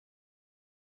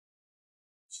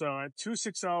So at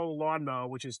 260 Lawn-Mow,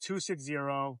 which is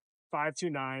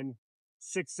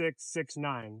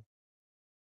 260-529-6669,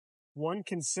 one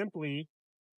can simply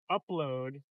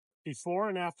upload before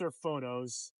and after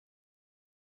photos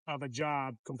of a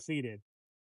job completed.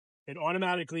 It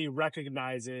automatically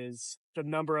recognizes the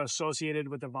number associated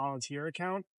with the volunteer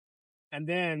account. And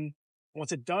then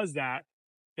once it does that,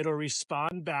 it'll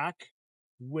respond back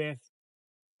with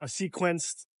a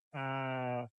sequenced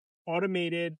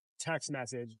automated text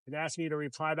message. It asks me to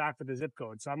reply back with the zip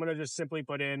code. So I'm going to just simply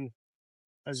put in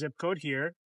a zip code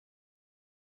here.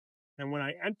 And when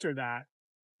I enter that,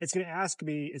 it's going to ask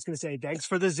me, it's going to say, thanks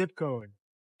for the zip code.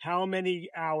 How many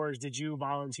hours did you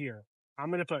volunteer? I'm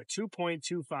going to put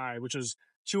 2.25, which is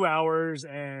 2 hours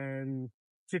and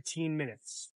 15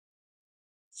 minutes.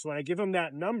 So when I give them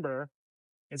that number,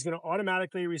 it's going to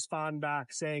automatically respond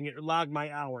back saying it logged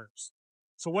my hours.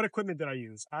 So what equipment did I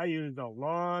use? I used a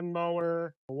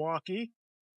lawnmower, Milwaukee,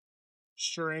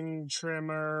 string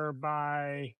trimmer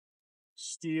by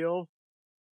Steel,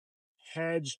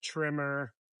 hedge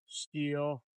trimmer,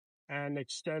 Steel, and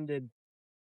extended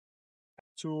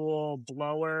tool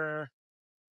blower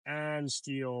and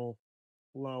Steel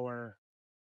blower.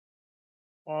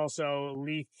 Also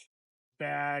leaf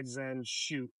bags and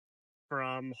chute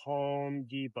from Home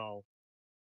Depot.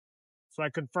 So I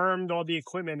confirmed all the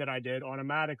equipment that I did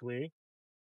automatically.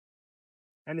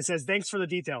 And it says, thanks for the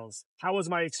details. How was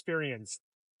my experience?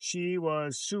 She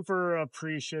was super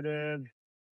appreciative.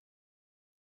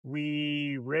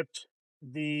 We ripped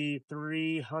the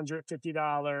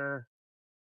 $350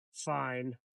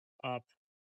 fine up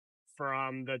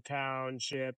from the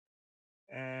township.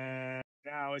 And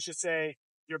now it should say,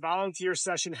 your volunteer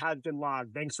session has been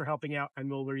logged. Thanks for helping out, and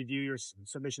we'll review your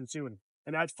submission soon.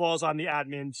 And that falls on the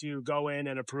admin to go in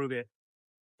and approve it.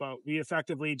 But we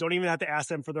effectively don't even have to ask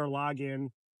them for their login.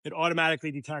 It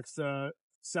automatically detects the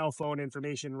cell phone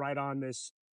information right on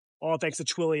this. All thanks to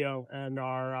Twilio and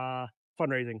our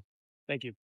fundraising. Thank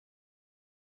you.